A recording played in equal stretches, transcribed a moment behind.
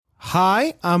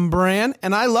Hi, I'm Bran,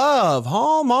 and I love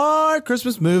Hallmark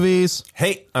Christmas movies.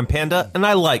 Hey, I'm Panda, and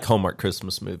I like Hallmark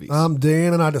Christmas movies. I'm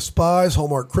Dan, and I despise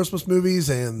Hallmark Christmas movies,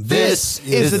 and This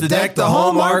is the Deck the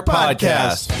Hallmark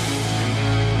podcast.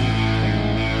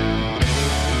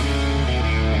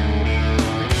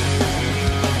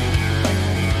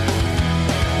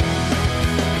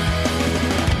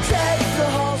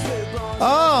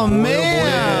 Oh,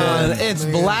 man. It's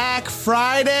Black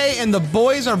Friday, and the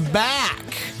boys are back.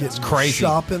 it's crazy.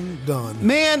 Shopping done.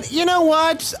 Man, you know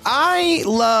what? I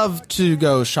love to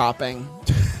go shopping.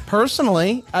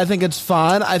 Personally, I think it's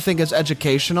fun. I think it's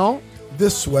educational.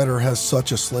 This sweater has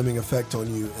such a slimming effect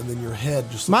on you, and then your head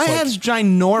just looks My like head's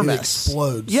ginormous. it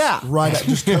explodes. Yeah. right. It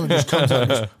just kind of just comes out.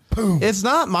 Just, boom. It's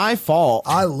not my fault.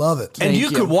 I love it. And you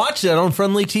you. could watch that on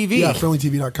Friendly TV. Yeah,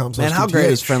 friendlytv.com. Man, how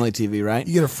great is Friendly TV, right?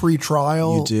 You get a free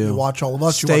trial. You do. You watch all of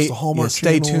us. You watch the Hallmark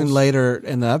Stay channels. tuned later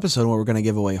in the episode where we're going to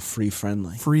give away a free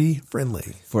Friendly Free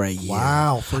Friendly. for a year.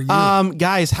 Wow, for you.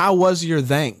 Guys, how was your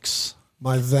thanks?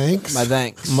 My thanks. My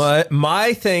thanks.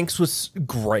 My thanks was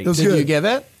great. It was Did good. you give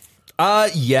it?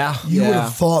 Yeah. You would Yeah.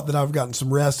 have thought that I've gotten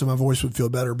some rest and my voice would feel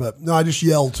better, but no, I just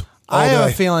yelled all I have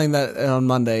day. a feeling that on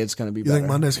Monday it's going to be better. think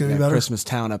Monday's gonna be That better? Christmas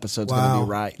Town episode's going to be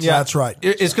right. Yeah, that's right.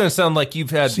 It's going to sound like you've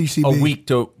had CCB. a week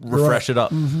to refresh it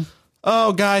up.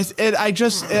 Oh, guys,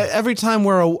 every time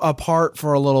we're apart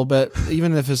for a little bit,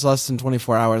 even if it's less than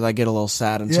 24 hours, I get a little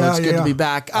sad, and so Yeah, it's good yeah. to be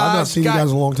back. I've not seen you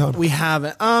guys in a long time. We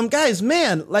haven't. Guys,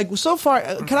 man, like so far,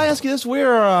 can I ask you this? We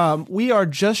are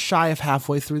just shy of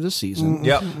halfway through the season.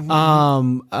 Yep.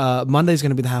 Monday's going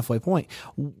to be the halfway point.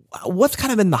 What's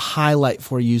kind of been the highlight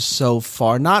for you so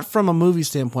far? Not from a movie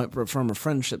standpoint, but from a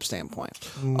friendship standpoint.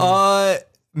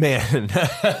 Man,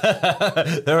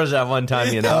 there was that one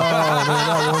time, you know. Oh, man,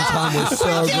 that one time was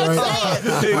so great.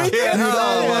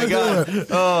 Oh, my God.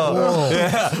 Oh,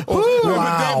 yeah.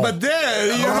 Wow. But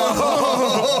then, you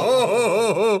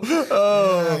know,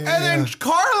 and then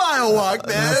Carlisle walked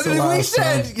in. That's the And we last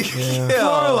said, time. Yeah.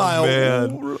 Carlisle.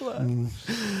 man.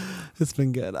 It's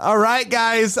been good. All right,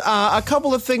 guys. A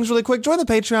couple of things really quick. Join the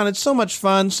Patreon. It's so much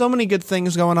fun. So many good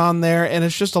things going on there. And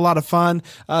it's just a lot of fun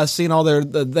seeing all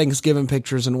the Thanksgiving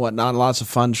pictures and whatnot. Lots of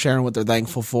fun sharing what they're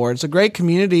thankful for. It's a great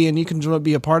community, and you can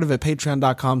be a part of it.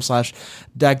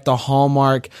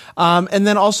 Patreon.com/DeckTheHallmark. And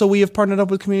then also we have partnered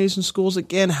up with communities and schools,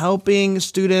 again, helping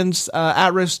students,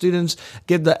 at-risk students,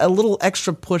 get a little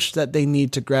extra push that they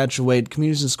need to graduate.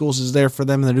 Communities and schools is there for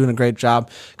them, and they're doing a great job.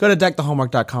 Go to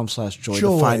DeckTheHallmark.com/joy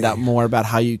to find out more about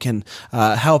how you can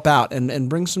help out and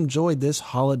bring some joy this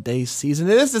holiday season.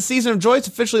 It is the season of joy. It's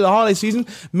officially the holiday season.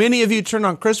 Many of you turned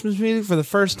on Christmas music for the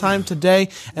first time today,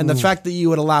 and the fact that you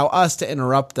would allow us to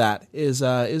interrupt that is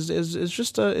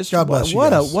just God bless you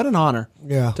guys. what an honor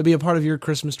Yeah. to be a part of your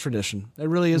Christmas tradition. It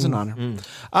really is an honor.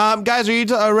 Guys, are you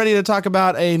ready to talk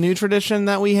about a new tradition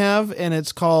that we have, and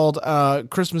it's called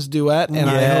Christmas Duet, and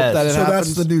I hope that it So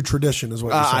happens. that's the new tradition, is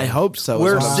what you're saying. I hope so.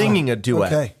 We're as well. singing a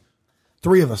duet. Okay.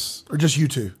 3 of us, or just you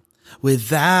 2?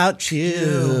 Without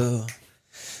you,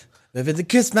 baby, the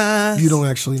Christmas. You don't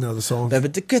actually know the song. Baby,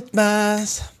 the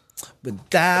Christmas.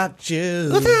 Without you.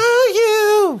 Without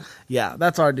you. Yeah,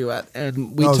 that's our duet.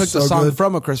 And we That was took the so song good.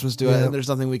 from a Christmas duet, Yeah. and there's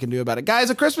nothing we can do about it. Guys,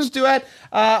 a Christmas duet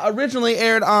originally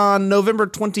aired on November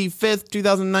 25th,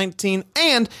 2019,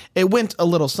 and it went a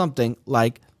little something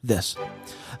like this.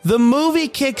 The movie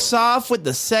kicks off with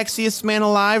the sexiest man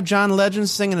alive, John Legend,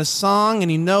 singing a song,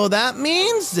 and you know that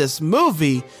means this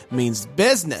movie means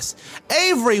business.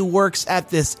 Avery works at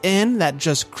this inn that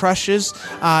just crushes,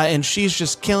 and she's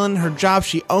just killing her job.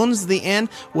 She owns the inn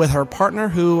with her partner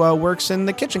who works in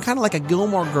the kitchen, kind of like a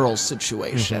Gilmore Girls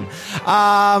situation.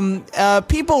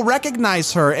 People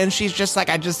recognize her, and she's just like,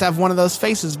 I just have one of those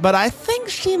faces, but I think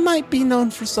she might be known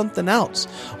for something else.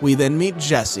 We then meet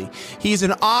Jesse. He has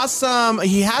an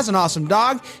awesome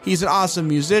dog. He's an awesome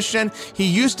musician. He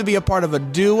used to be a part of a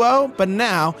duo, but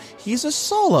now he's a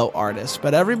solo artist.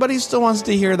 But everybody still wants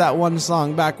to hear that one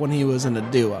song back when he was in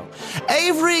a duo.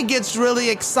 Avery gets really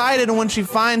excited when she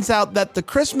finds out that the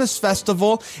Christmas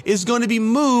festival is going to be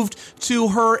moved to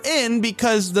her inn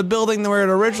because the building where it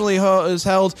originally is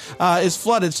held is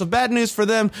flooded. So bad news for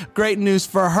them, great news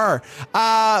for her.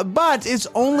 But it's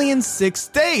only in 6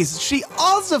 days. She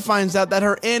also finds out that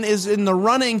her inn is in the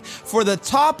running for the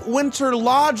top Top Winter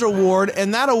Lodge Award,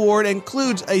 and that award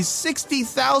includes a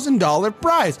 $60,000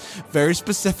 prize. Very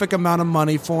specific amount of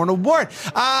money for an award.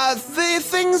 The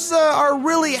things are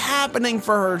really happening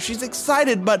for her. She's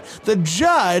excited, but the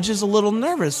judge is a little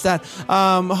nervous that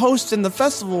hosting the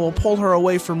festival will pull her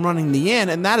away from running the inn,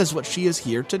 and that is what she is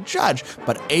here to judge.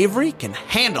 But Avery can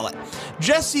handle it.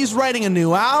 Jesse's writing a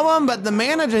new album, but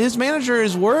his manager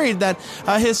is worried that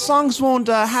his songs won't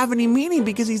have any meaning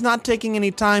because he's not taking any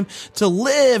time to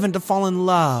live and to fall in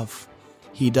love.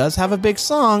 He does have a big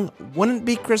song, Wouldn't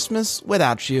Be Christmas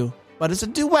Without You, but it's a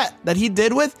duet that he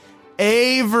did with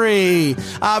Avery.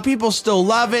 People still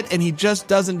love it, and he just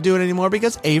doesn't do it anymore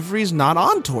because Avery's not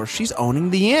on tour. She's owning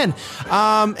the inn.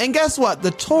 And guess what?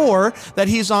 The tour that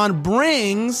he's on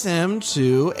brings him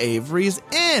to Avery's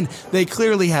inn. They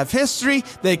clearly have history.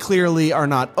 They clearly are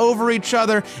not over each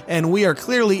other, and we are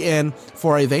clearly in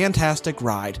for a fantastic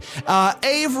ride.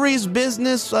 Avery's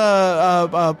business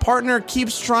partner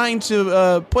keeps trying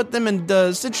to put them in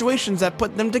situations that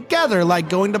put them together, like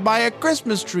going to buy a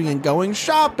Christmas tree and going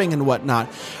shopping and whatnot.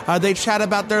 They chat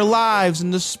about their lives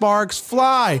and the sparks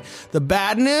fly. The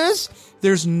bad news?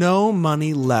 There's no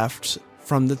money left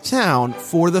from the town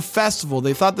for the festival.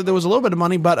 They thought that there was a little bit of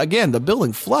money, but again, the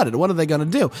building flooded. What are they going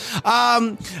to do?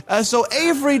 So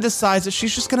Avery decides that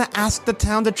she's just going to ask the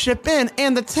town to chip in,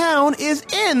 and the town is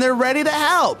in. They're ready to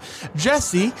help.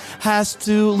 Jesse has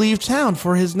to leave town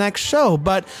for his next show,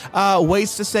 but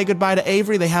waits to say goodbye to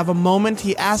Avery. They have a moment.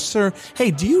 He asks her,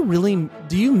 hey, do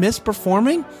you miss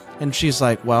performing? And she's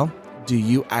like, well, do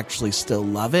you actually still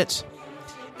love it?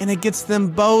 And it gets them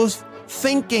both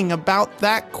thinking about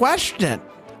that question.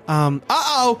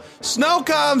 Snow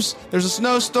comes. There's a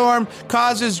snowstorm,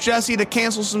 causes Jesse to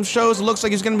cancel some shows. It looks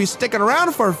like he's going to be sticking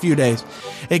around for a few days.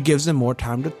 It gives them more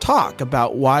time to talk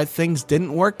about why things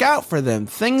didn't work out for them.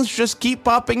 Things just keep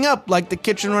popping up, like the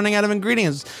kitchen running out of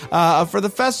ingredients for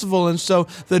the festival. And so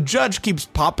the judge keeps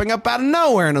popping up out of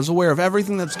nowhere and is aware of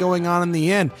everything that's going on in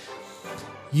the end.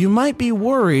 You might be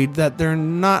worried that we're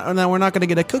not going to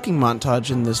get a cooking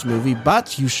montage in this movie,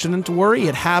 but you shouldn't worry.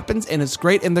 It happens, and it's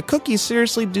great, and the cookies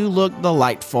seriously do look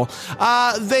delightful.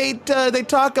 They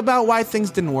talk about why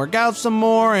things didn't work out some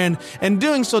more, and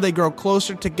doing so, they grow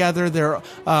closer together. They're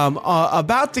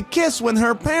about to kiss when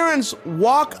her parents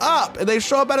walk up, and they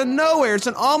show up out of nowhere. It's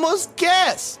an almost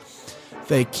kiss.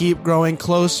 They keep growing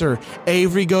closer.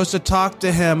 Avery goes to talk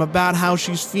to him about how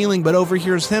she's feeling, but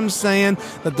overhears him saying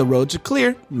that the roads are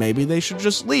clear. Maybe they should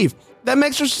just leave. That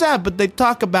makes her sad, but they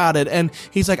talk about it, and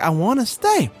he's like, I want to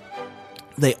stay.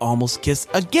 They almost kiss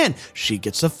again. She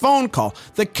gets a phone call.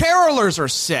 The carolers are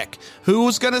sick.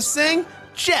 Who's going to sing?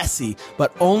 Jesse,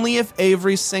 but only if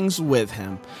Avery sings with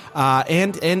him.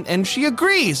 And she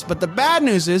agrees. But the bad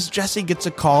news is Jesse gets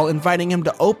a call inviting him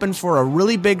to open for a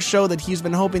really big show that he's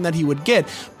been hoping that he would get.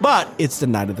 But it's the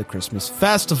night of the Christmas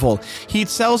festival. He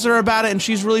tells her about it, and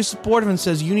she's really supportive and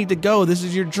says, you need to go. This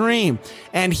is your dream.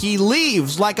 And he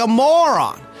leaves like a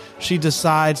moron. She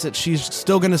decides that she's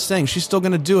still going to sing. She's still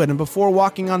going to do it. And before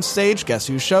walking on stage, guess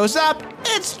who shows up?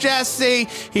 It's Jesse.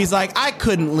 He's like, I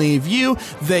couldn't leave you.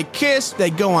 They kiss,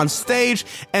 they go on stage,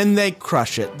 and they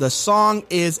crush it. The song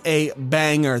is a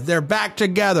banger. They're back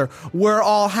together. We're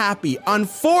all happy.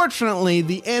 Unfortunately,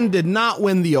 the end did not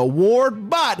win the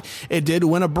award, but it did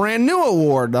win a brand new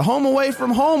award, the Home Away from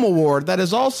Home Award, that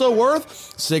is also worth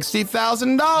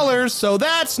 $60,000. So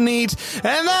that's neat.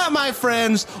 And that, my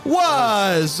friends,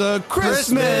 was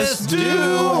Christmas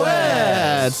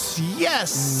duets.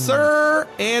 Yes, sir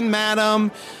and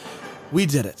madam. We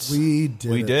did it. We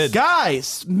did.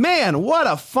 Guys, man, what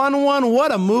a fun one.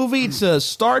 What a movie to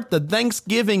start the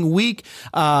Thanksgiving week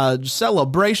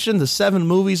celebration, the 7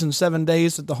 movies in 7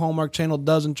 days that the Hallmark Channel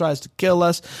does and tries to kill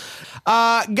us.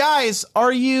 Guys,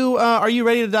 are you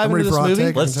ready to dive into this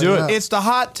movie? Let's do it. It's the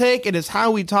hot take. It is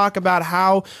how we talk about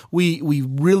how we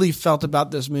really felt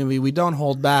about this movie. We don't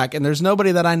hold back, and there's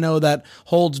nobody that I know that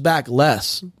holds back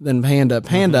less than Panda.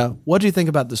 Panda, what do you think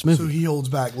about this movie? So he holds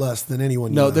back less than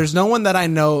anyone. No, there's no one that I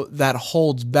know that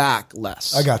holds back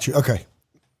less. I got you. Okay.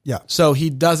 Yeah. So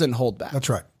he doesn't hold back. That's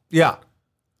right. Yeah.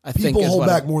 I think People hold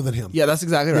back more than him. Yeah, that's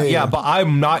exactly right. Yeah, but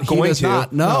I'm not He going does to.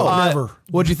 not. No, never.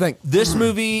 What'd you think? This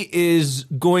movie is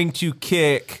going to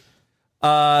kick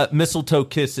Mistletoe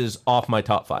Kisses off my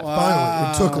top 5.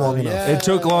 Finally, it took long enough. It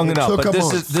took long enough, took but a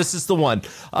this month. is the one.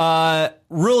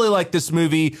 Really like this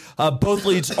movie. Both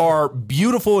leads are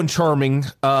beautiful and charming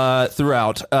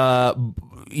throughout.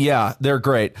 Yeah, they're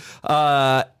great.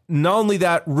 Not only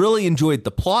that, really enjoyed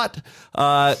the plot.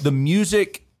 The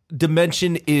music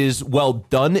dimension is well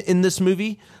done in this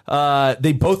movie.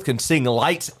 They both can sing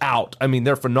lights out. I mean,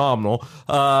 they're phenomenal.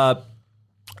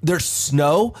 There's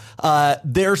snow.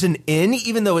 There's an inn,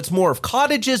 even though it's more of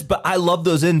cottages, but I love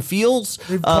those inn feels.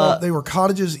 They were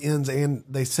cottages, inns, and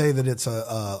they say that it's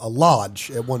a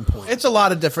lodge at one point. It's a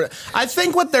lot of different. I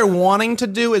think what they're wanting to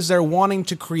do is they're wanting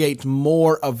to create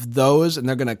more of those, and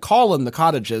they're going to call them the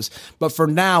cottages. But for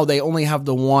now, they only have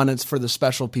the one. It's for the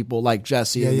special people like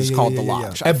Jesse, and it's called the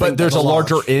lodge. But there's a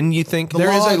larger inn, you think?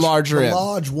 There is a larger inn. The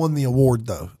lodge won the award,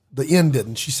 though. The inn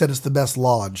didn't. She said it's the best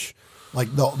lodge.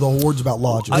 Like the award's about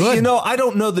lodges. I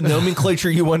don't know the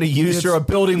nomenclature you want to use for a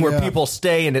building where people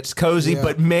stay and it's cozy,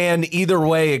 but man, either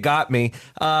way, it got me.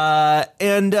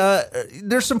 And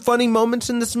there's some funny moments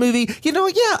in this movie.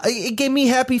 It gave me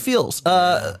happy feels.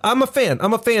 I'm a fan.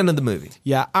 I'm a fan of the movie.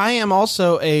 Yeah, I am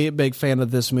also a big fan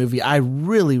of this movie. I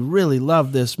really, really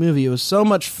love this movie. It was so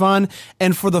much fun.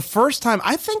 And for the first time,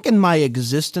 I think in my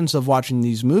existence of watching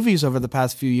these movies over the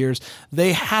past few years,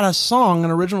 they had a song,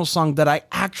 an original song that I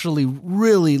actually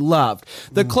really loved.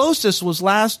 The closest was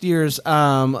last year's the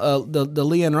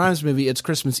LeAnn Rimes movie, It's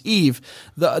Christmas Eve.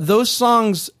 Those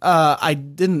songs I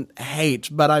didn't hate,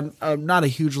 but I'm not a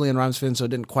huge LeAnn Rimes fan, so it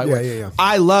didn't quite work. Yeah.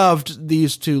 I loved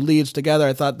these two leads together.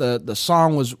 I thought the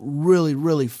song was really,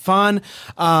 really fun.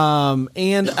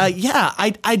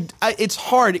 It's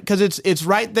hard because it's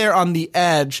right there on the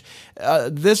edge.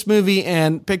 This movie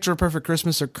and Picture Perfect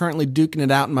Christmas are currently duking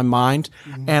it out in my mind,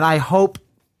 and I hope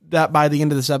that by the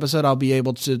end of this episode, I'll be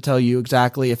able to tell you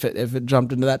exactly if it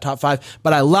jumped into that top 5.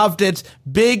 But I loved it.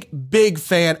 Big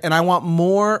fan. And I want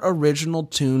more original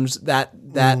tunes that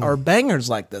are bangers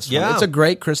like this one. Yeah. It's a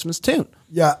great Christmas tune.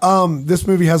 Yeah. This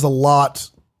movie has a lot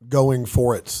going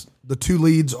for it. The two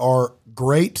leads are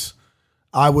great.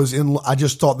 I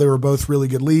just thought they were both really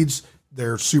good leads.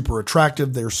 They're super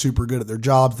attractive. They're super good at their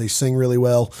jobs. They sing really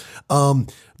well.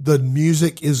 The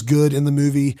music is good in the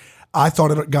movie. I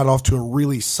thought it got off to a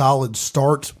really solid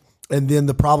start. And then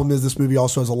the problem is this movie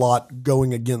also has a lot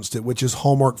going against it, which is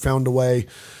Hallmark found a way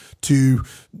to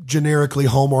generically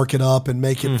Hallmark it up and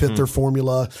make it fit their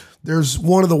formula. There's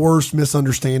one of the worst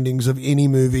misunderstandings of any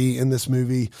movie in this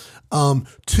movie.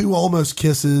 2 almost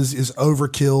kisses is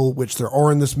overkill, which there are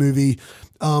in this movie.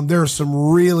 There are some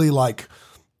really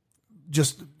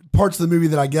just parts of the movie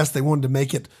that I guess they wanted to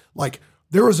make it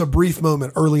there was a brief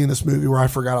moment early in this movie where I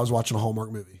forgot I was watching a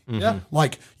Hallmark movie. Yeah.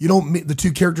 The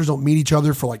two characters don't meet each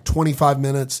other for 25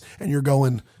 minutes and you're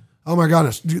going, oh my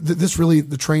goodness,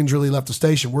 the train's really left the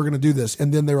station. We're going to do this.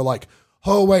 And then they were like,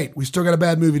 oh wait, we still got a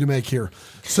bad movie to make here.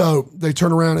 So they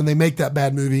turn around and they make that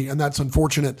bad movie. And that's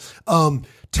unfortunate.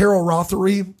 Terrell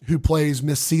Rothery, who plays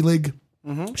Miss Seelig,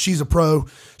 she's a pro.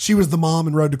 She was the mom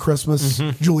in Road to Christmas.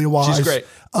 Julia Wise. She's great.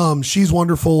 She's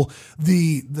wonderful.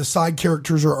 The side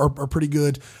characters are pretty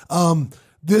good.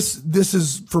 This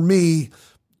is for me.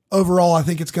 Overall, I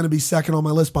think it's going to be second on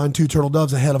my list behind Two Turtle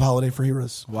Doves ahead of Holiday for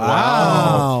Heroes.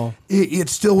 Wow. It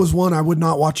still was one I would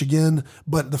not watch again,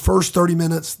 but the first 30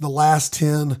 minutes, the last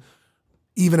 10,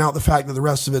 even out the fact that the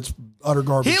rest of it's utter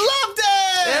garbage. He loved it!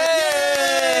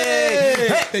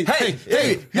 Hey,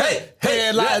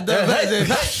 Dan loved the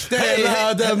movie. Dan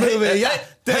loved the movie.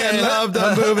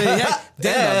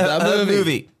 Dan loved the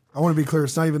movie. I want to be clear,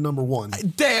 it's not even number 1.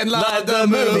 Dan loved the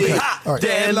movie. All right.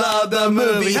 Dan loved the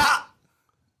movie.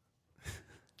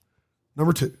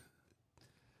 Number 2.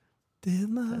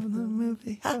 Dan loved the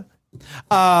movie.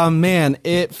 Man,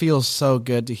 it feels so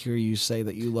good to hear you say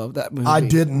that you love that movie. I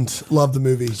didn't love the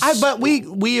movie. But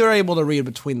we are able to read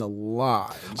between the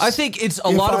lines. I think it's a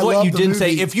lot of what you didn't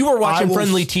say. If you were watching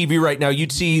Friendly TV right now,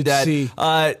 you'd see that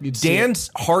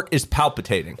Dan's heart is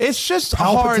palpitating. It's just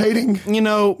Palpitating?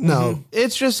 hard, No. It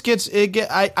just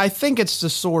I think it's the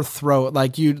sore throat.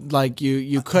 You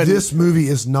couldn't. This movie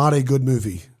is not a good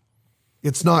movie.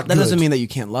 It's not That good. doesn't mean that you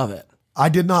can't love it. I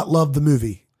did not love the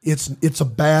movie. It's a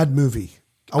bad movie.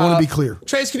 I want to be clear.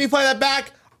 Trace, can you play that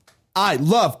back? I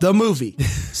love the movie.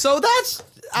 So that's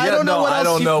I don't know what else. I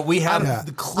don't you- know. We have Yeah.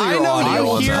 the clear I know audio I you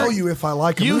will on hear- that. tell you if I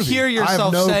like a You movie. hear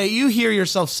yourself you hear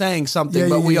yourself saying something, Yeah,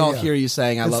 but yeah, we yeah, all yeah. hear you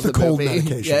saying, "I It's love the the cold movie."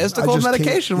 medication. Yeah, it's the I cold just can't-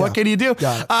 medication. What yeah. can you do?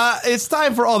 Got It's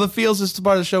time for all the feels. This is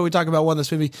part of the show. We talk about when this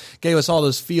movie gave us all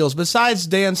those feels. Besides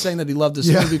Dan saying that he loved this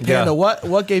Yeah. movie, Panda, Yeah.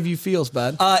 what gave you feels,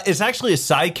 bud? It's actually a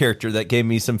side character that gave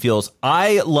me some feels.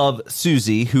 I love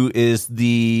Susie, who is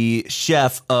the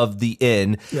chef of the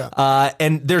inn. Yeah.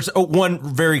 And there's one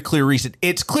very clear reason.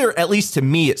 It's clear, at least to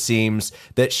me, it seems,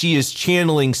 that she is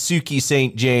channeling Suki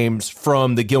St. James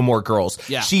from the Gilmore Girls.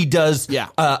 Yeah. She does Yeah.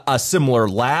 a similar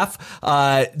laugh.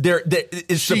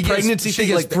 It's She the gets- pregnancy she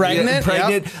thing. gets pregnant,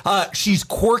 Pregnant. She's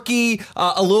quirky,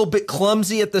 a little bit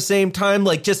clumsy at the same time,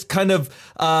 just kind of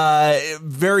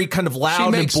very kind of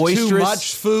loud makes and too boisterous.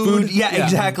 much food. Yeah, Yeah.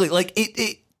 exactly.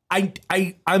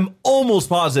 I'm almost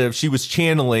positive she was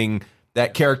channeling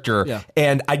that character, Yeah.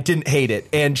 and I didn't hate it.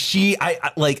 And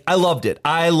I loved it.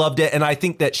 I loved it, and I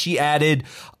think that she added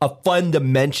a fun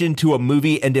dimension to a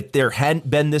movie. And if there hadn't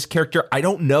been this character, I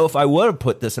don't know if I would have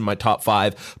put this in my top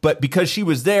 5. But because she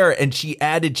was there and she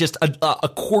added just a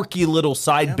quirky little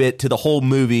side bit to the whole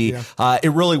movie,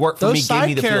 it really worked for Those me. Gave side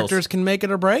me the characters feels. can make it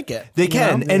or break it. They you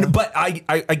can, know? but I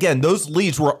again, those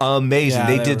leads were amazing. Yeah,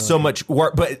 they they did were so much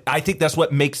work, but I think that's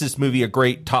what makes this movie a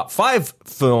great top 5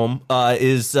 film.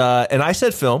 And I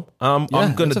said film. I'm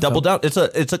going it's to a double film. down.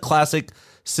 It's a classic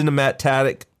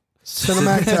cinematic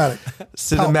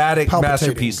Palpitating.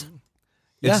 masterpiece.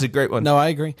 It's a great one. No, I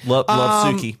agree. Love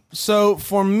Suki. So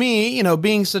for me,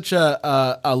 being such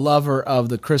a lover of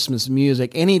the Christmas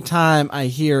music, anytime I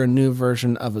hear a new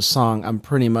version of a song, I'm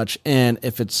pretty much in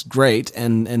if it's great.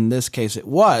 And in this case, it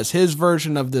was. His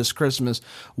version of This Christmas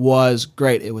was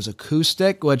great. It was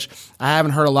acoustic, which I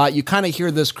haven't heard a lot. You kind of hear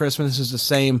This Christmas is the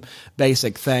same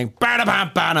basic thing.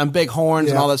 Ba-da-bam-bam, big horns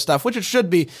and all that stuff, which it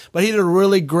should be. But he did a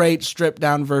really great stripped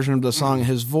down version of the song. And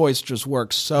his voice just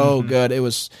works so good. It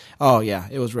was,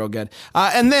 it was real good.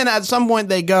 And then at some point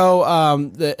they go,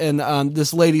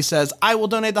 this lady says, I will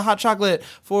donate the hot chocolate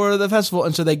for the festival.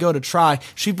 And so they go to try.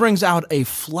 She brings out a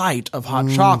flight of hot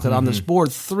chocolate on this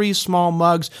board, 3 small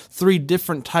mugs, 3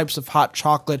 different types of hot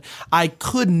chocolate. I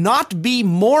could not be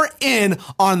more in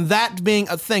on that being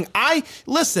a thing.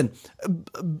 Listen,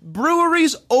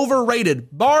 breweries overrated.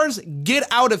 Bars, get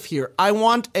out of here. I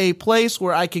want a place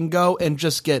where I can go and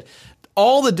just get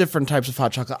all the different types of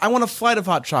hot chocolate. I want a flight of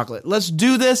hot chocolate. Let's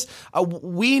do this.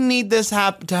 We need this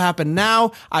to happen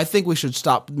now. I think we should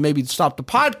stop the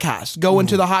podcast, go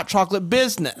into the hot chocolate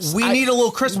business. We need a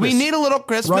little Christmas. We need a little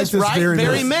Christmas Right this very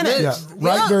minute. minute. Yeah,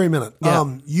 right very minute.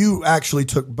 Yeah. You actually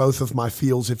took both of my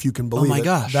feels, if you can believe my it.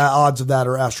 gosh. The odds of that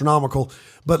are astronomical.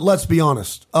 But let's be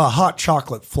honest, a hot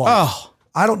chocolate flight. Oh.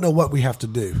 I don't know what we have to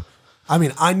do. I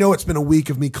mean, I know it's been a week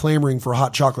of me clamoring for a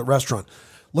hot chocolate restaurant.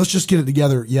 Let's just get it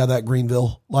together. Yeah, that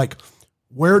Greenville. Like,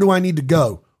 where do I need to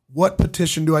go? What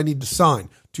petition do I need to sign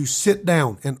to sit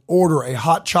down and order a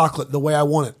hot chocolate the way I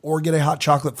want it, or get a hot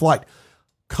chocolate flight?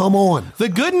 Come on. The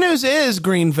good news is,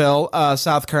 Greenville,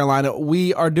 South Carolina,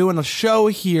 we are doing a show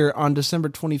here on December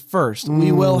 21st.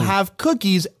 We will have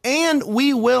cookies and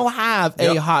we will have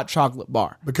a hot chocolate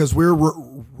bar. Because we're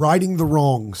righting the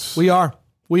wrongs. We are.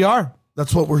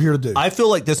 That's what we're here to do. I feel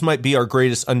like this might be our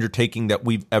greatest undertaking that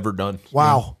we've ever done.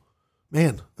 Wow.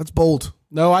 Man, that's bold.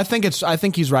 No, I think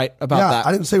he's right about Yeah, that.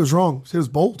 I didn't say it was wrong. I said it was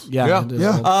bold. Yeah. it is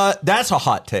bold. That's a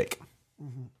hot take.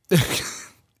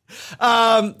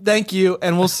 Thank you,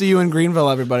 and we'll see you in Greenville,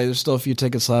 everybody. There's still a few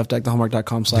tickets left at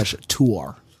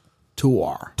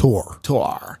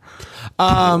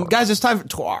thehallmark.com/tour. Guys, it's time for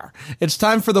tour. It's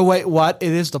time for the Wait What.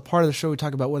 It is the part of the show we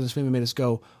talk about when this movie made us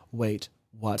go, wait,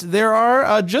 what? There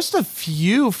are just a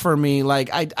few for me. Like,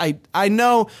 I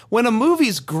know when a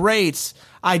movie's great,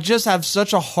 I just have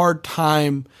such a hard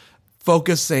time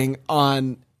focusing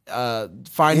on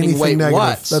finding Anything wait negative.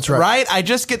 what. That's right. Right? I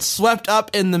just get swept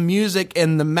up in the music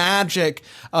and the magic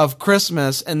of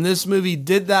Christmas, and this movie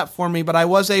did that for me. But I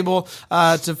was able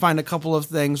to find a couple of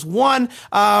things. One,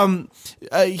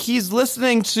 he's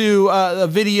listening to a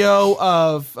video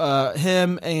of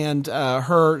him and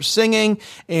her singing,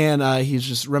 and he's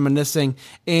just reminiscing.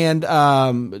 And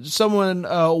someone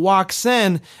walks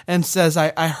in and says,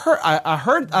 "I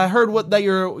heard what that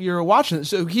you're watching."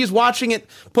 So he's watching it,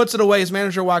 puts it away. His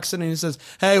manager walks in and he says,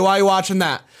 "Hey, why are you watching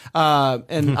that?"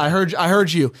 And I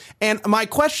heard you. And my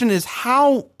question is,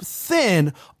 how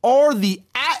thin are the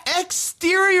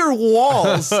exterior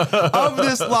walls of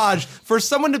this lodge for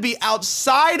someone to be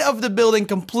outside of the building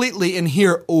completely and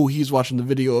hear, oh, he's watching the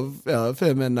video of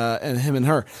him and him and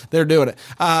her. They're doing it.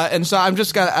 And so I'm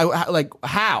just like,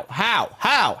 how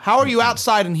are you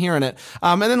outside and hearing it?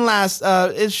 And then last,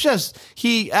 it's just,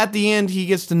 at the end, he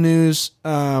gets the news.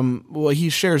 He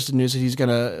shares the news that he's going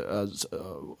to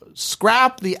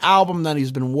scrap the album that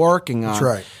he's been working on. That's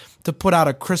right. To put out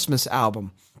a Christmas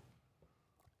album.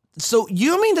 So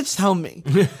you mean to tell me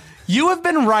you have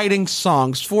been writing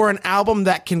songs for an album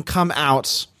that can come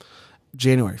out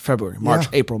January, February, March,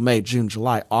 April, May, June,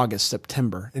 July, August,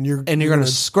 September, and you're going to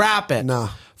scrap it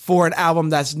for an album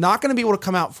that's not going to be able to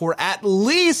come out for at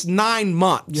least 9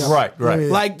 months. Yeah. Right.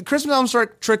 Like the Christmas albums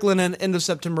start trickling in end of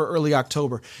September, early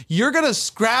October. You're going to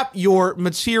scrap your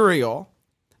material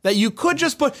that you could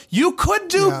just put. You could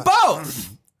do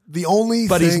both. The only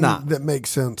But he's thing not. that makes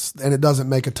sense, and it doesn't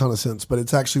make a ton of sense, but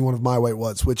it's actually one of my wait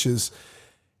whats, which is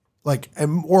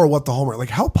or what the Hallmark, like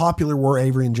how popular were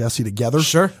Avery and Jesse together?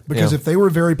 Sure. Because if they were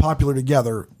very popular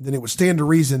together, then it would stand to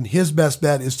reason his best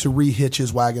bet is to re-hitch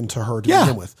his wagon to her to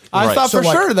begin with. I thought So,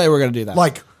 for sure they were going to do that.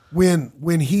 Like when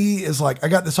he is like, I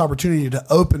got this opportunity to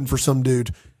open for some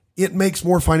dude, it makes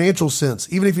more financial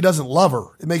sense. Even if he doesn't love her,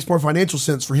 it makes more financial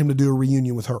sense for him to do a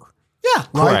reunion with her. yeah.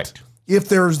 Right? Correct. If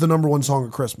there's the number one song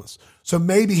of Christmas. So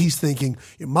maybe he's thinking,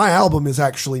 my album is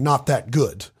actually not that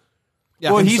good.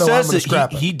 Yeah. Well, And he so I'm says gonna that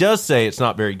scrap it. he does say it's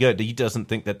not very good. He doesn't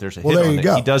think that there's a Well, hit there on you it.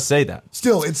 go. He does say that.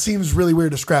 Still, it seems really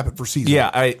weird to scrap it for season.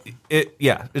 Yeah,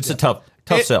 it's a tough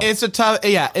sell. It's a tough,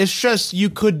 it's just you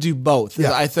could do both. Is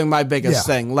Yeah. I think my biggest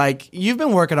Yeah. thing. Like you've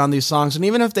been working on these songs, and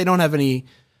even if they don't have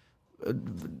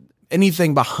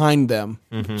anything behind them,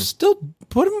 still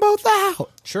put them both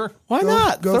out. Sure. Why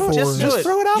not? go for just it. Do it.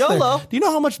 throw it out YOLO. there. Do you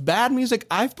know how much bad music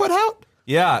I've put out?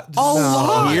 Yeah. A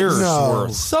lot. Years No.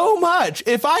 worth. So much.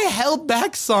 If I held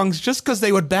back songs just because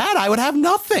they were bad, I would have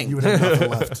nothing. You would have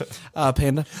nothing left.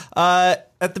 Panda.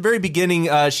 At the very beginning,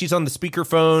 she's on the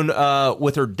speakerphone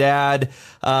with her dad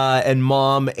and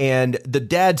mom, and the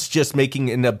dad's just making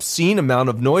an obscene amount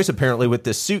of noise, apparently, with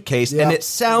this suitcase. Yeah. And it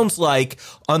sounds like,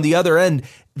 on the other end,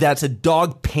 that's a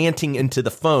dog panting into the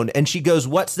phone. And she goes,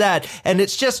 "What's that?" And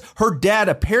it's just her dad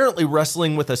apparently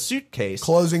wrestling with a suitcase.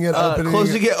 Closing it, opening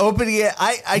it. opening it.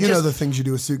 I You just know the things you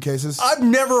do with suitcases. I've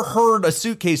never heard a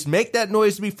suitcase make that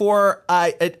noise before.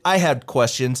 I had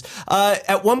questions.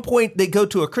 At one point, they go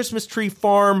to a Christmas tree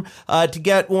farm to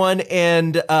get one,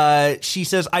 and she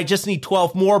says, "I just need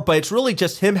 12 more," but it's really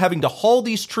just him having to haul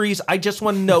these trees. I just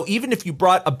want to know, even if you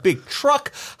brought a big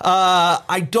truck,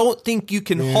 I don't think you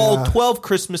can haul 12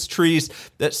 Christmas trees.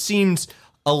 That seems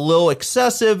a little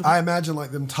excessive. I imagine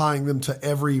like them tying them to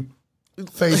every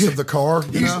face of the car.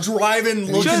 You know? driving,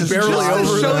 looking Just, barely just to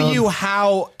over show them. you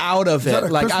how out of Is that it.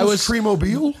 a Like Christmas I was tree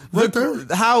mobile right there.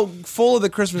 how full of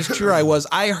the Christmas tree I was.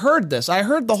 I heard this. I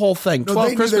heard the whole thing. No, 12 they knew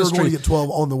they Christmas were going to trees. get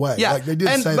 12 on the way. Yeah, Like they did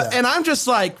say that. And I'm just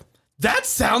like, that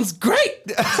sounds great.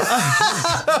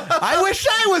 I wish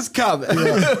I was coming.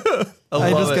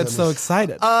 I just get so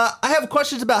excited. I have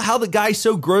questions about how the guy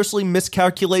so grossly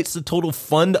miscalculates the total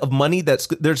fund of money there's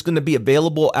going to be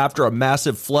available after a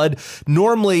massive flood.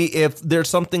 Normally, if there's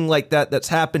something like that's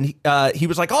happened, he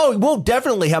was like, "Oh, we'll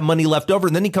definitely have money left over,"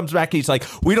 and then he comes back and he's like,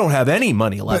 "We don't have any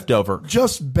money left over."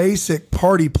 Just basic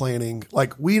party planning.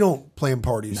 Like we don't plan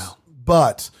parties,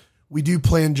 but we do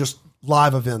plan just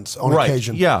live events on Right,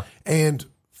 occasion. yeah. And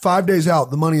 5 days out,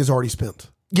 the money is already spent.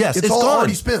 Yes, it's it's all gone.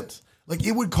 already spent. Like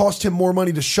it would cost him more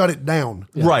money to shut it down,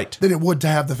 Right. than it would to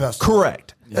have the festival.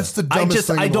 Correct. That's the dumbest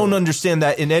thing. I in the don't world. understand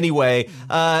that in any way.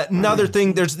 Another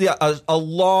thing, there's a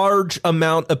large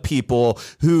amount of people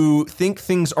who think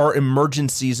things are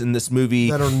emergencies in this movie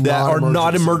That are not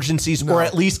not emergencies, No. or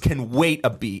at least can wait a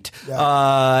beat.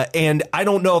 And I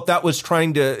don't know if that was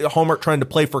Hallmark trying to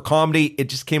play for comedy. It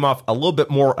just came off a little bit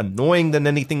more annoying than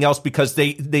anything else, because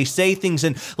they say things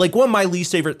in, like, one of my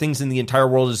least favorite things in the entire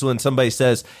world is when somebody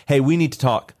says, "Hey, we need to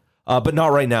talk, but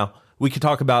not right now. We could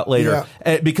talk about it later."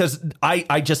 Because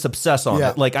I just obsess on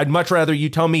it. Like, I'd much rather you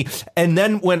tell me. And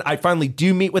then when I finally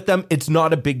do meet with them, it's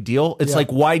not a big deal. It's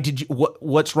like, why did you,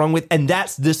 what's wrong with, and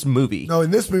that's this movie. No, in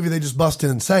this movie, they just bust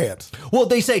in and say it. Well,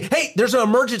 they say, "Hey, there's an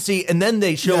emergency." And then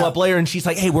they show up later and she's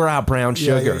like, "Hey, we're out brown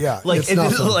sugar." yeah. Like, It's it's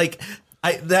nothing. like,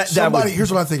 Somebody, would,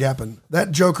 here's what I think happened.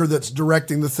 That Joker that's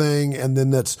directing the thing and then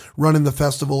that's running the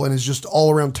festival and is just all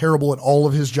around terrible at all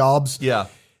of his jobs. yeah.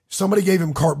 Somebody gave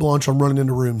him carte blanche on running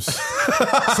into rooms.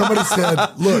 Somebody said,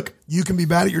 "Look, you can be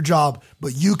bad at your job,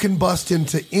 but you can bust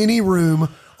into any room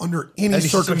under any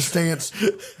circumstance,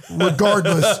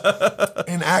 regardless,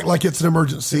 and act like it's an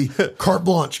emergency. Carte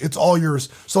blanche. It's all yours."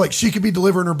 So like she could be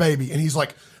delivering her baby and he's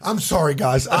like, "I'm sorry,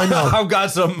 guys. I know. I've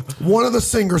got some. One of the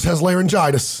singers has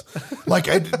laryngitis." Like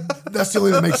that's the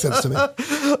only thing that makes sense to me.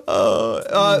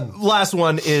 Last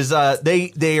one is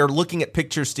they are looking at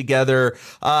pictures together,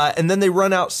 and then they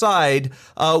run outside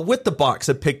with the box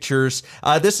of pictures.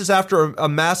 This is after a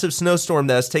massive snowstorm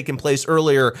that has taken place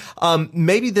earlier.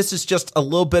 Maybe this is just a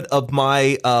little bit of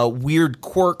my weird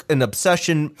quirk and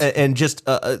obsession, and just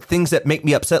things that make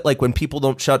me upset, like when people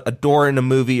don't shut a door in a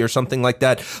movie or something like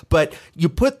that. But you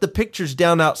put the pictures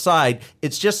down outside,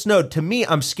 it's just snowed. To me,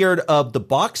 I'm scared of the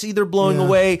box either blowing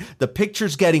away, the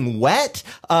pictures getting wet.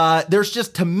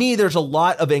 There's a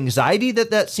lot of anxiety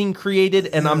that scene created,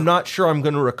 and I'm not sure I'm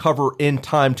going to recover in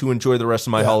time to enjoy the rest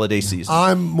of my holiday season.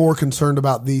 I'm more concerned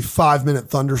about the 5-minute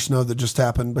thunder snow that just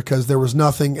happened, because there was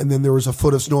nothing and then there was a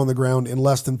foot of snow on the ground in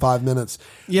less than 5 minutes.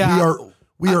 Yeah.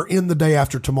 We are in The Day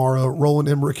After Tomorrow. Roland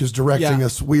Emmerich is directing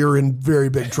us. We are in very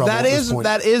big trouble. That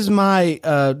is my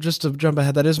just to jump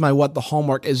ahead. That is my what the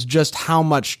hallmark is just how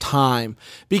much time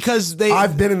because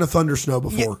I've been in a thunder snow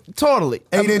before. Totally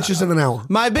 8 inches in an hour.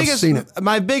 I've seen it.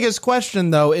 My biggest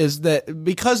question though is that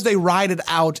because they ride it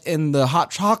out in the hot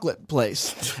chocolate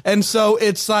place, and so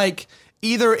it's like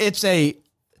either it's and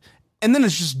then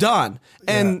it's just done,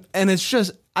 and it's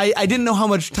just. I didn't know how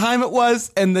much time it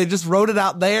was, and they just wrote it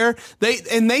out there.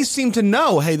 They seem to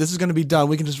know, hey, this is going to be done.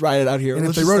 We can just write it out here. And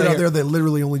if they wrote it out there, they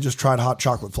literally only just tried Hot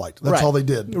Chocolate Flight. That's all they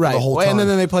did the whole time. And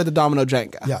then they played the Domino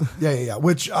Jenga. Yeah.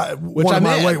 Which one of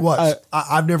my was.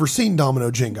 I've never seen Domino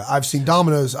Jenga. I've seen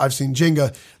Dominoes. I've seen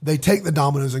Jenga. They take the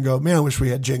dominoes and go, man, I wish we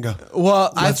had Jenga.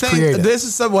 Well, I think this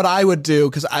is what I would do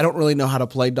because I don't really know how to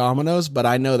play dominoes, but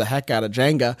I know the heck out of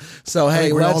Jenga. So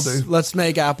hey, let's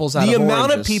make apples out of oranges. The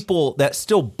amount of people that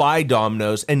still buy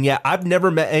dominoes, and I've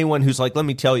never met anyone who's like, let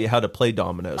me tell you how to play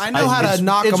dominoes. I know how to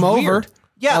knock them over.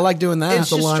 Yeah, I like doing that. It's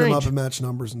to line them up and match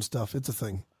numbers and stuff. It's a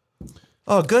thing.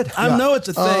 Oh, good. I know it's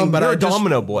a thing, but you're a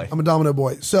domino boy. I'm a domino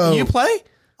boy. So you play?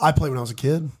 I played when I was a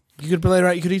kid. You could play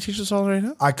right. Could you teach us all right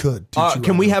now? I could.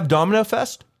 Can we have Domino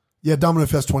Fest? Yeah, Domino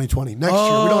Fest 2020 next year.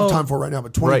 We don't have time for it right now,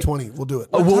 but 2020 we'll do it.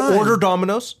 We'll order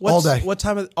dominoes all day. What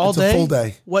time? All day. A full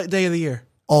day. What day of the year?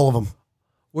 All of them.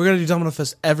 We're gonna do Domino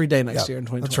Fest every day next year in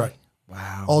 2020. That's right.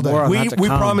 Wow. All day. We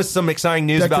promised some exciting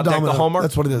news about Deck the Hallmark.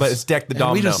 That's what it is. But it's Deck the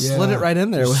Domino. We just slid it right in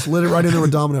there. Slid it right in there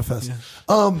with Domino Fest.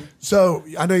 So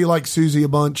I know you like Susie a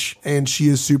bunch, and she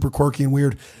is super quirky and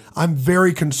weird. I'm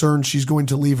very concerned she's going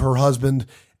to leave her husband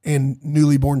and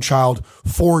newly born child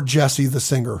for Jesse the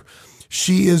singer.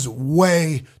 She is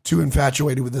way too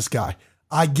infatuated with this guy.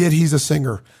 I get he's a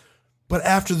singer, but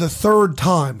after the third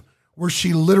time where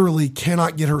she literally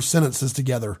cannot get her sentences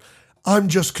together, I'm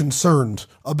just concerned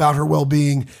about her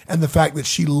well-being and the fact that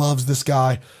she loves this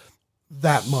guy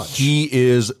that much. He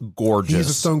is gorgeous. He's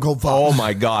a stone cold fuck. Oh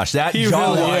my gosh, that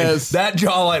jawline! That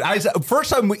jawline.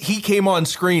 First time he came on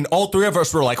screen, all three of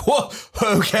us were like, "Whoa,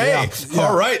 okay,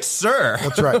 all right, sir."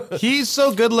 That's right. He's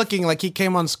so good looking. Like he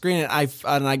came on screen,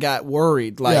 and I got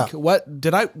worried. Like, what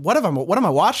am I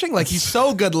watching? Like he's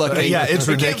so good looking. It's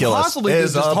ridiculous. Can't possibly be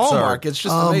just Hallmark. It's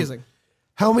just amazing.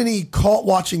 How many caught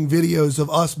watching videos of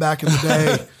us back in the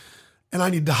day? And I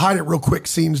need to hide it real quick.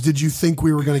 Scenes did you think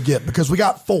we were going to get? Because we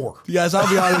got 4. Yes, I'll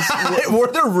be honest.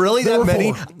 Were there really that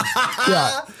many?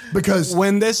 Yeah, because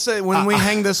when we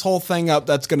hang this whole thing up,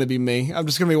 that's going to be me. I'm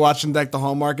just going to be watching Deck the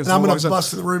Hallmark, and I'm going to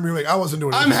bust in the room. You're like, I wasn't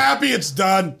doing it. I'm happy it's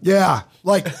done. Yeah,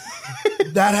 like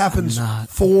that happens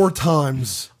 4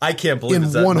 times. I can't believe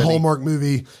in one Hallmark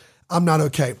movie. I'm not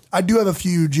okay. I do have a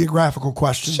few geographical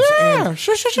questions. Sure.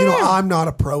 You know, I'm not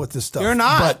a pro at this stuff. You're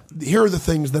not. But here are the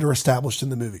things that are established in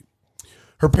the movie.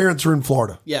 Her parents are in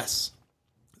Florida. Yes.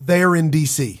 They are in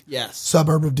D.C. Yes.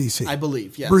 Suburb of D.C. I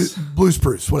believe, yes. Blue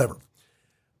Spruce, whatever.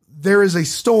 There is a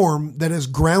storm that has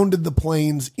grounded the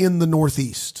planes in the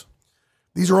Northeast.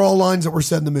 These are all lines that were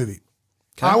said in the movie.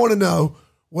 Okay. I want to know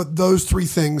what those 3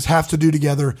 things have to do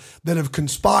together that have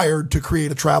conspired to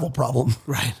create a travel problem.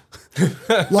 Right.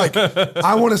 Like,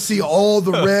 I want to see all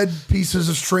the red pieces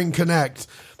of string connect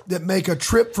that make a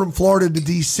trip from Florida to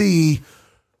D.C.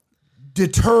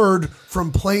 deterred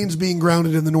from planes being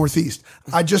grounded in the Northeast.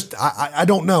 I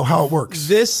don't know how it works.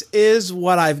 This is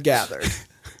what I've gathered.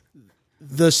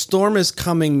 The storm is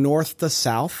coming north to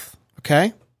south.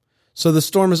 Okay. So the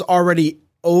storm is already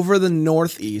over the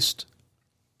Northeast,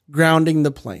 grounding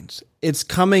the planes. It's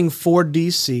coming for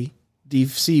DC.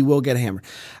 DC will get hammered.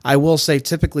 I will say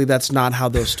typically that's not how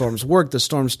those storms work. The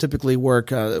storms typically work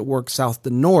south to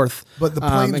north. But the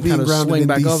planes being grounded in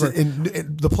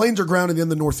DC, the planes are grounded in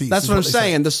the Northeast. That's what I'm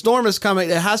saying. The storm is coming.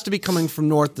 It has to be coming from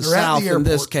north to south in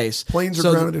this case. Planes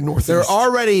are grounded in Northeast. They're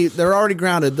already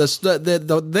grounded.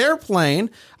 Their plane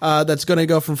that's going to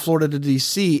go from Florida to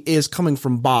DC is coming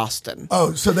from Boston.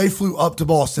 Oh, so they flew up to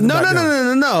Boston. No.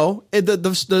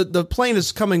 The plane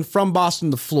is coming from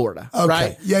Boston to Florida. Okay.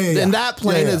 Right? Yeah. And that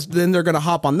plane is then they're going to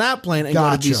hop on that plane and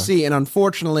go to DC. And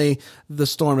unfortunately, the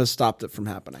storm has stopped it from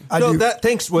happening.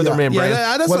 Thanks, Weatherman Brand.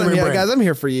 That's what I'm here, guys. I'm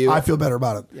here for you. I feel better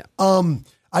about it. Yeah.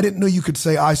 I didn't know you could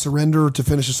say I surrender to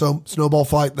finish a snowball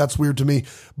fight. That's weird to me.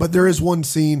 But there is one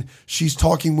scene. She's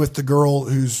talking with the girl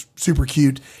who's super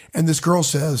cute. And this girl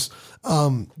says,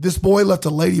 this boy left a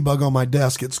ladybug on my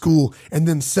desk at school and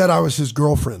then said I was his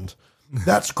girlfriend.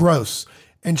 That's gross.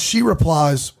 And she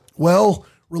replies, well,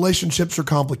 relationships are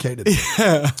complicated.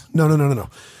 Yeah. No.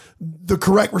 The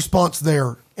correct response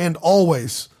there, and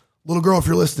always, little girl, if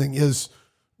you're listening, is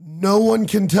no one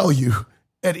can tell you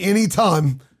at any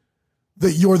time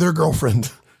that you're their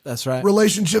girlfriend. That's right.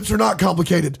 Relationships are not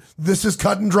complicated. This is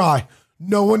cut and dry.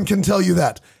 No one can tell you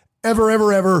that. Ever,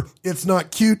 ever, ever. It's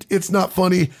not cute. It's not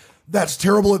funny. That's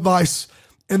terrible advice.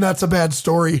 And that's a bad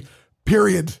story.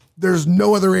 Period. There's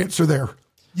no other answer there.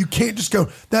 You can't just go,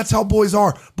 that's how boys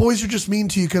are. Boys are just mean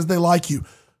to you because they like you.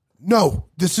 No,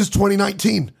 this is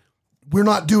 2019. We're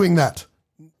not doing that.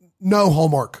 No,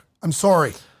 Hallmark. I'm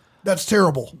sorry. That's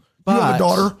terrible. You have a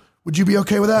daughter. Would you be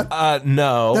okay with that?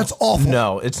 No. That's awful.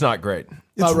 No, it's not great.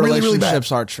 It's really, really bad.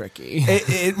 Relationships are tricky.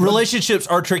 Relationships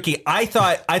are tricky. I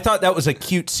thought that was a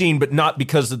cute scene, but not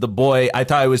because of the boy. I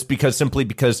thought it was simply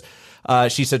because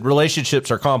she said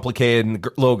relationships are complicated, and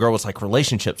the little girl was like,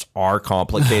 relationships are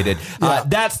complicated.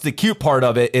 That's the cute part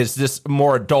of it, is this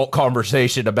more adult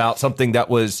conversation about something that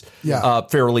was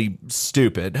fairly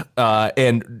stupid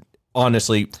and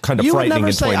honestly kind of frightening. You would never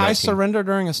in say 2019. I surrender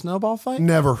during a snowball fight?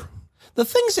 Never. The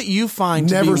things that you find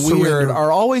to Never be weird surrender.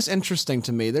 are always interesting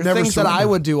to me. They're Never things that I surrender.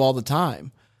 would do all the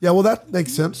time. Yeah, well, that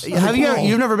makes sense. You've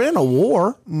never been in a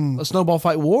war, a snowball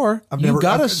fight war. You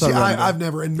gotta surrender. I've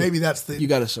never, and maybe that's the. You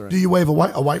gotta surrender. Do you wave a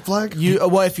white flag?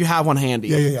 Well, if you have one handy.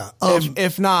 Yeah.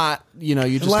 If not, you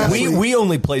just. lastly- gotta- We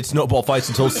only played snowball fights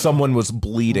until someone was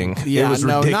bleeding. Yeah, it was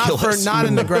ridiculous. not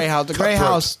in the gray house. The gray Cutthroat.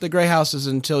 house. The gray house is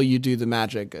until you do the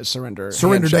magic surrender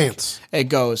handshake. Dance. It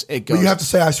goes. But you have to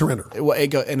say I surrender. It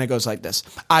goes like this.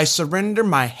 I surrender.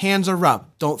 My hands are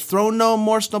up. Don't throw no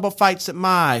more snowball fights at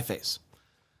my face.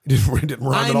 It didn't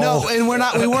rhyme I at know, all. and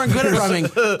we weren't good at running.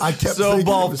 I kept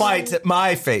Snowball thinking fights at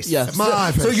my face. Yes. At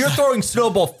my face. So you're throwing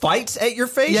snowball fights at your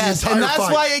face? Yes, entire and that's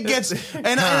fight. why it gets.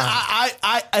 And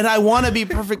I want to be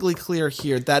perfectly clear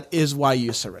here. That is why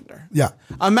you surrender. Yeah.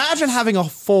 Imagine having a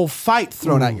full fight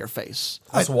thrown at your face.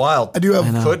 That's wild. I do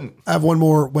have. Couldn't. I have one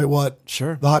more. Wait, what?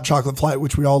 Sure. The hot chocolate flight,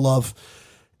 which we all love,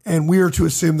 and we are to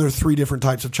assume there are 3 different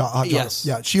types of hot chocolate. Yes.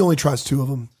 Yeah. She only tries 2 of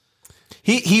them.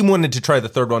 He wanted to try the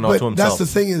third one all But to himself.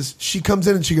 that's the thing is, she comes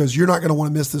in and she goes, "You're not going to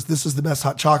want to miss this. This is the best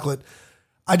hot chocolate."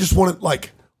 I just want it,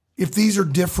 like, if these are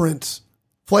different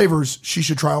flavors, she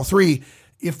should try all 3.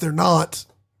 If they're not,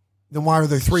 then why are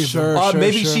there 3 of them?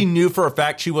 Maybe she knew for a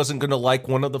fact she wasn't going to like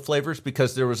one of the flavors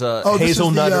because there was a This is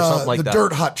hazelnut or something like the that.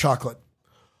 dirt hot chocolate.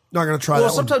 Not going to try Well,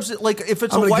 that one. sometimes, like, if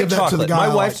it's I'm a gonna white give that to the chocolate, guy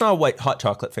my I wife's like. not a white hot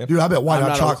chocolate fan. Dude, I bet white I'm hot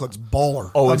not a- chocolate's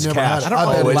baller. Oh, I've it's never cash. had it. I don't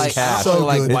I bet really it's like- so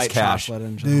like good. white It's cash. chocolate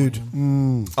in general.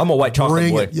 Dude, I'm a white chocolate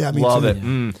Bring boy. it. Yeah, me Love too. it.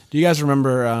 Do you guys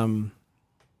remember?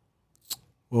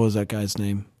 What was that guy's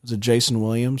name? Was it Jason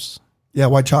Williams? yeah,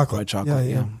 white chocolate. White chocolate.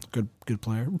 Yeah. Good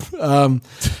player.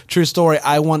 True story.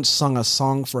 I once sung a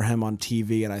song for him on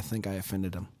TV, and I think I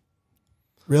offended him.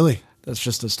 Really? That's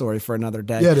just a story for another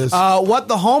day. Yeah, it is. What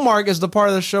the Hallmark is the part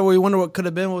of the show where we wonder what could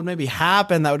have been, what would maybe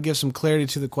happen. That would give some clarity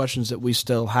to the questions that we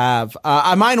still have.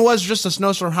 Mine was just a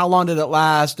snowstorm. How long did it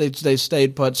last? They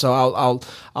stayed put. So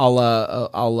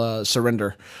I'll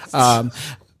surrender.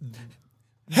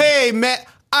 Hey, man,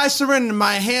 I surrender.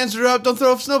 My hands are up. Don't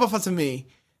throw snowballs at me.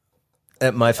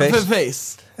 At my face?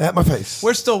 Face. At my face.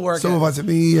 We're still working. Some of us at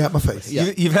me, at my face.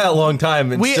 You've had a long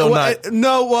time and still not.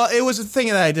 It was a thing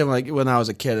that I did like when I was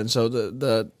a kid, and so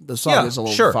the song is a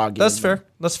little foggy. That's fair.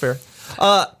 That's fair.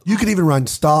 You could even run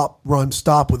stop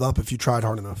with up if you tried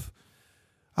hard enough.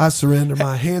 I surrender.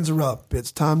 My hands are up.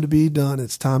 It's time to be done.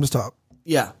 It's time to stop.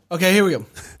 Yeah. Okay, here we go.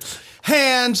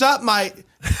 Hands up, my.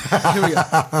 Here we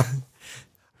go.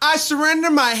 I surrender.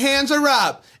 My hands are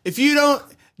up. If you don't.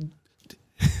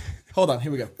 Hold on.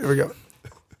 Here we go. Here we go.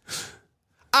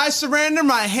 I surrender.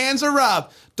 My hands are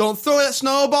up. Don't throw that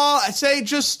snowball. I say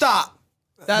just stop.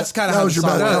 That's kind of That how was the your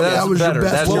song best- goes. that was your better.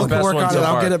 best That's one. your best Work one on so it.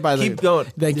 I'll far. get it by the. Keep going.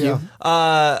 Thank you.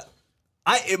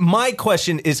 My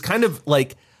question is kind of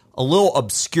like a little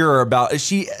obscure about.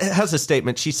 She has a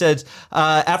statement. She says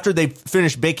after they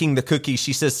finish baking the cookies,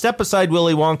 she says, "Step aside,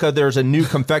 Willy Wonka. There's a new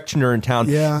confectioner in town."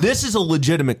 Yeah. This is a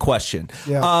legitimate question.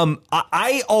 Yeah.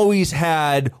 I always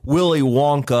had Willy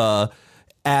Wonka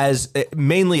as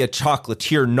mainly a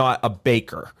chocolatier, not a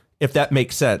baker, if that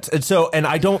makes sense. And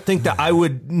I don't think that I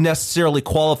would necessarily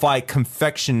qualify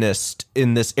confectionist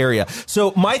in this area.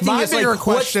 So my thing My is like, bigger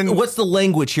question- what's the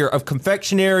language here of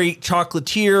confectionery,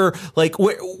 chocolatier, like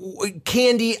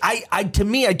candy? To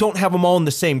me, I don't have them all in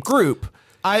the same group.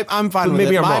 I'm fine with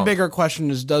maybe it. I'm My wrong. bigger question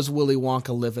is: does Willy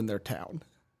Wonka live in their town?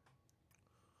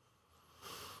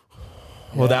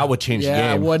 Well, that would change the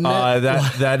Yeah, game. wouldn't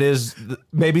it? That is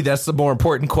maybe that's the more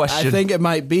important question. I think it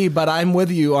might be, but I'm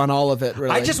with you on all of it.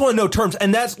 Really, I just want to know terms,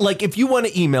 and that's like if you want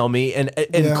to email me and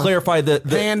clarify the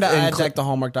Panda and at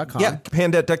deckthehallmark.com. Yeah,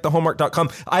 panda@deckthehallmark.com.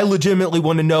 I legitimately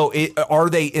want to know, are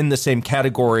they in the same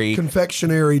category?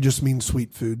 Confectionery just means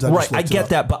sweet foods. Right, I get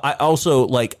that, but I also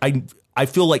like I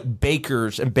feel like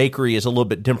bakers and bakery is a little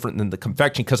bit different than the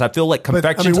confection because I feel like But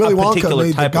I confection's mean, Willy a Wonka particular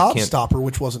made the type of candy. Gobstopper,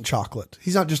 which wasn't chocolate.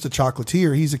 He's not just a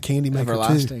chocolatier; he's a candy maker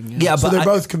Everlasting, too. yeah. Yeah, so but they're I-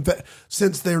 both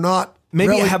since they're not.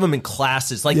 Maybe really, I have them in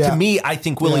classes. Like Yeah. to me, I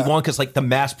think Willy Yeah. Wonka's like the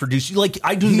mass produced. Like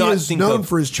I do He not is think known of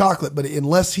for his chocolate, but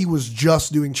unless he was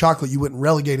just doing chocolate, you wouldn't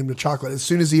relegate him to chocolate. As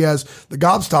soon as he has the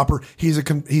Gobstopper, he's a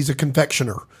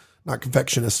confectioner, not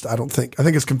confectionist. I don't think. I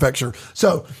think it's confectioner.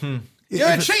 So You're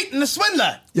a cheat and a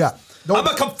swindler. yeah, I'm a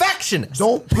confectionist.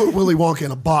 don't put Willy Wonka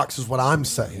in a box. Is what I'm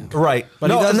saying. Right. But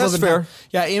no, he does and that's live in fair. town.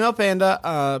 Yeah, email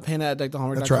Panda, Panda at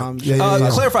deckthehomework.com. That's right. Yeah.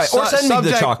 Clarify or send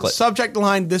me the chocolate. Subject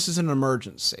line, this is an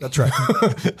emergency. That's right.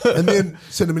 And then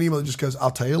send him an email that just goes,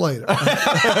 "I'll tell you later."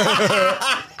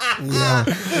 Yeah.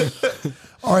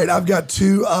 All right, I've got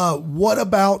two. What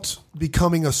about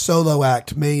becoming a solo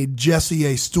act made Jesse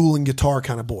a stool and guitar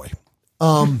kind of boy?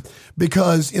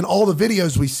 Because in all the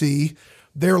videos we see,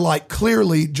 they're like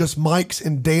clearly just mics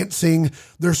and dancing.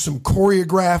 There's some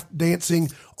choreographed dancing.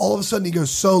 All of a sudden he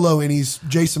goes solo and he's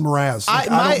Jason Mraz.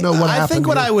 Like, I don't know what happened. I think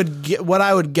here. what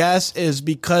I would guess is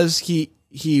because he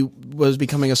was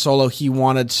becoming a solo, he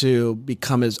wanted to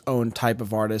become his own type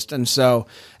of artist, and so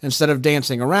instead of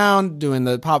dancing around doing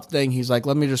the pop thing, he's like,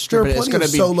 let me just strip There are it. It's plenty going of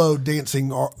to be solo dancing,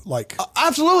 like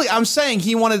absolutely. I'm saying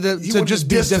he wanted to wanted just to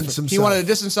be distance different. He himself. wanted to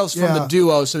distance himself from Yeah. the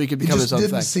duo so he could it become just his own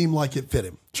didn't thing. seem like it fit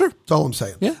him. Sure. That's all I'm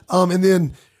saying. Yeah. And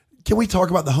then can we talk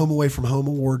about the Home Away from Home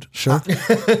award? Sure.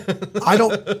 I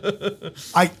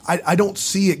don't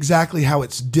see exactly how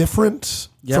it's different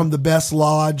from the Best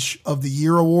Lodge of the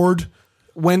Year award.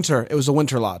 Winter. It was a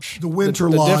winter lodge. The winter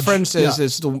the lodge. difference is Yeah.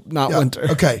 it's not Yeah.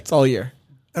 winter. Okay. It's all year.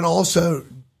 And also,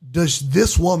 does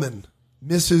this woman,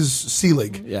 Mrs.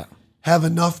 Seelig, Yeah. have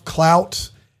enough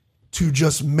clout to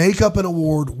just make up an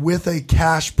award with a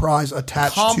cash prize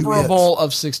attached to it? Comparable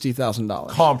of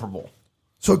 $60,000. Comparable.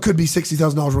 So it could be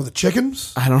 $60,000 worth of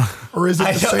chickens? I don't. Or is it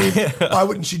the same? Why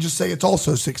wouldn't she just say it's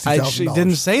also $60,000? She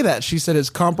didn't say that. She said it's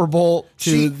comparable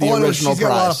to the original she's got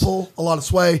a lot of prize. pull, a lot of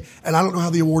sway, and I don't know how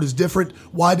the award is different.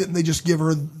 Why didn't they just give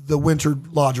her the Winter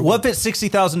Lodge award? What if it's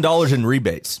 $60,000 in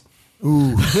rebates?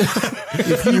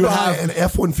 If you buy an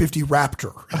F-150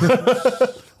 Raptor,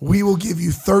 we will give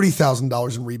you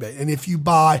 $30,000 in rebate. And if you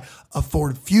buy a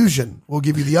Ford Fusion, we'll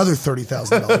give you the other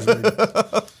 $30,000 in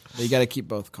rebate. You got to keep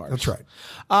both cards. That's right.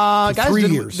 Guys, 3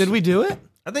 did, years. did we do it?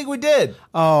 I think we did.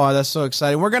 Oh, that's so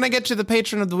exciting. We're going to get to the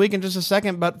patron of the week in just a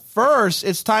second, but first,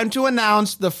 it's time to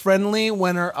announce the friendly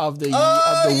winner of the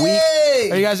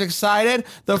week. Are you guys excited?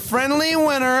 The friendly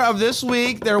winner of this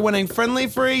week, they're winning Friendly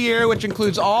for a Year, which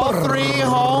includes all 3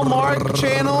 Hallmark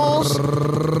channels.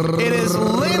 It is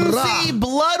Lindsay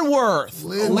Bloodworth.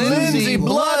 Lindsay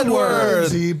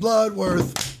Bloodworth. Lindsay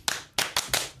Bloodworth.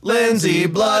 Lindsay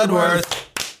Bloodworth.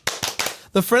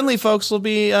 The friendly folks will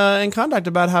be in contact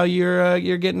about how you're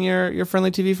getting your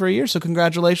friendly TV for a year. So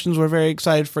congratulations, we're very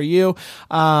excited for you.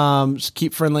 Just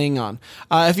keep friendlying on.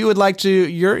 If you would like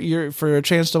to for a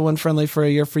chance to win friendly for a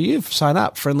year for you, sign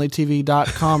up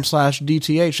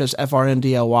friendlytv.com/DTH. That's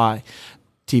FRNDLY.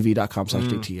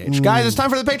 TV.com/DTH. Guys, it's time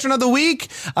for the patron of the week.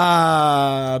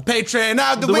 Patron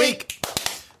of the week.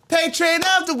 Patron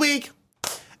of the week.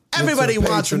 Everybody It's a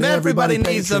wants them. patron, Everybody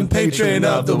everybody needs them. patron, Patron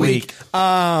of the week.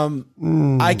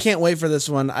 Mm. I can't wait for this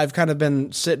one. I've kind of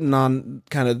been sitting on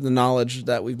kind of the knowledge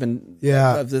that we've been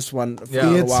of this one for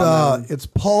a while now. It's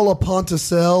Paula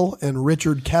Ponticell and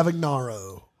Richard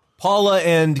Cavagnaro. Paula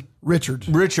and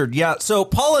Richard. Yeah. So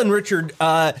Paula and Richard,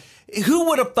 who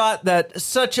would have thought that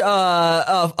such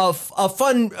a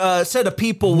fun set of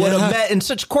people would have met in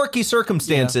such quirky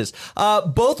circumstances?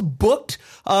 Both booked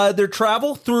their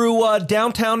travel through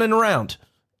downtown and around.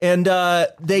 And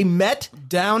they met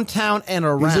downtown and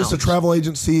around. Is this a travel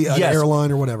agency, an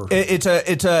airline, or whatever? It's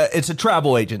a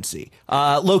travel agency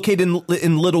located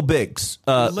in Little Bigs,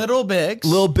 Little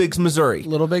Bigs, Missouri.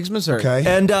 Little Bigs, Missouri. Okay.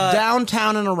 And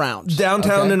downtown and around.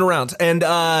 And around. And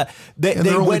they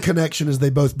their only went. connection is they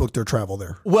both booked their travel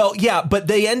there. Well, yeah, but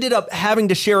they ended up having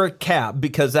to share a cab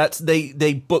because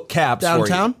they book cabs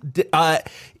downtown. For you.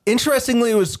 Interestingly,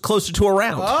 it was closer to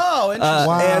around. Oh,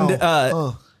 interesting.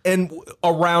 Wow. And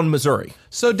around Missouri.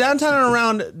 So downtown and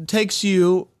around takes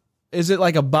you. Is it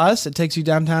like a bus? It takes you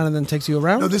downtown and then takes you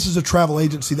around. No, this is a travel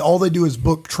agency. All they do is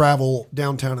book travel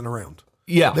downtown and around.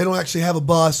 Yeah, They don't actually have a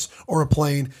bus or a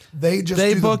plane. They just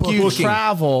do book the you booking.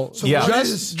 travel. So Yeah. what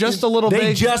just a little they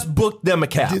big. just booked them a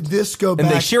cab. Did this go back?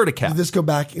 And they shared a cab. Did this go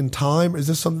back in time? Is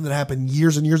this something that happened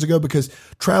years and years ago? Because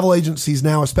travel agencies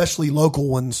now, especially local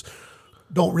ones,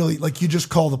 don't really like. You just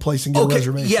call the place and get a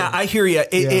reservation. Yeah, I hear you.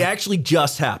 It actually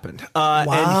just happened.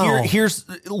 And here's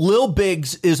Lil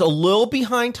Biggs is a little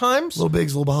behind times. Lil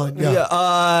Big's a little behind.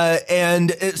 Yeah.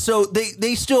 And so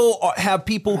they still have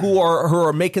people who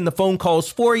are making the phone calls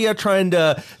for you, trying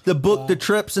to book the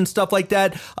trips and stuff like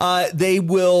that. They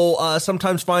will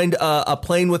sometimes find a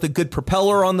plane with a good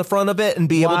propeller on the front of it and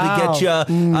be able to get you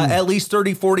at least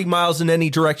 30, 40 miles in any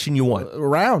direction you want.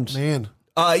 Around. Man.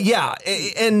 Yeah,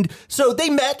 and so they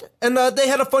met, and they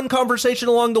had a fun conversation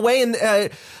along the way, and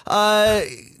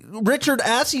Richard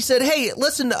asked, he said, hey,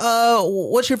 listen,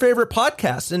 what's your favorite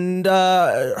podcast? And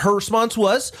her response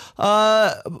was,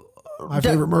 My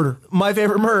Favorite Murder. My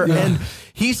Favorite Murder. Yeah. And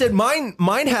he said,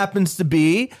 mine happens to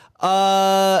be...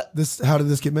 How did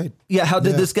this get made? Yeah, how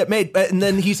did this get made? And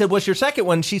then he said, "What's your second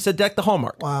one?" She said, "Deck the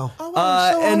Hallmark." Wow.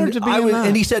 I'm so honored to be in that.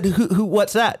 And he said, "Who?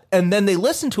 What's that?" And then they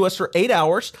listened to us for 8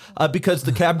 hours because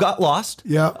the cab got lost.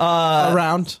 Yeah.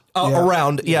 Around.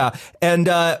 Around. Yeah. And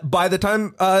by the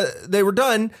time they were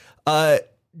done,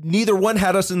 neither one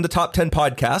had us in the top 10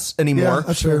 podcasts anymore. Yeah,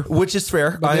 that's fair. Which is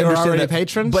fair. But they were already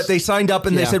patrons? But they signed up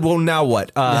and they said, well, now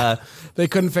what? They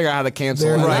couldn't figure out how to cancel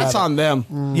it. Right. That's on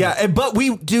them. Yeah, but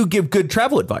we do give good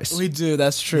travel advice. We do.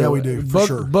 That's true. Yeah, we do, for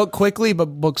sure. Book quickly, but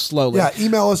book slowly. Yeah,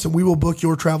 email us and we will book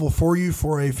your travel for you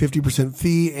for a 50%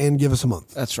 fee and give us a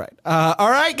month. That's right. All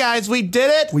right, guys, we did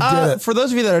it. We did it. For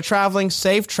those of you that are traveling,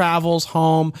 safe travels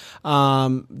home.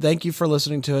 Thank you for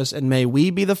listening to us, and may we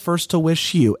be the first to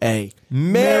wish you a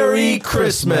Merry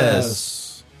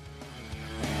Christmas.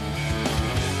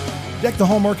 Deck the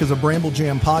Hallmark is a Bramble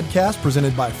Jam podcast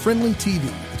presented by Friendly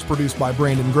TV. It's produced by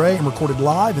Brandon Gray and recorded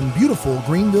live in beautiful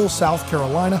Greenville, South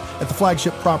Carolina at the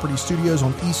Flagship Property Studios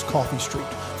on East Coffee Street.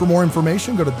 For more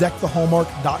information, go to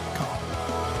deckthehallmark.com.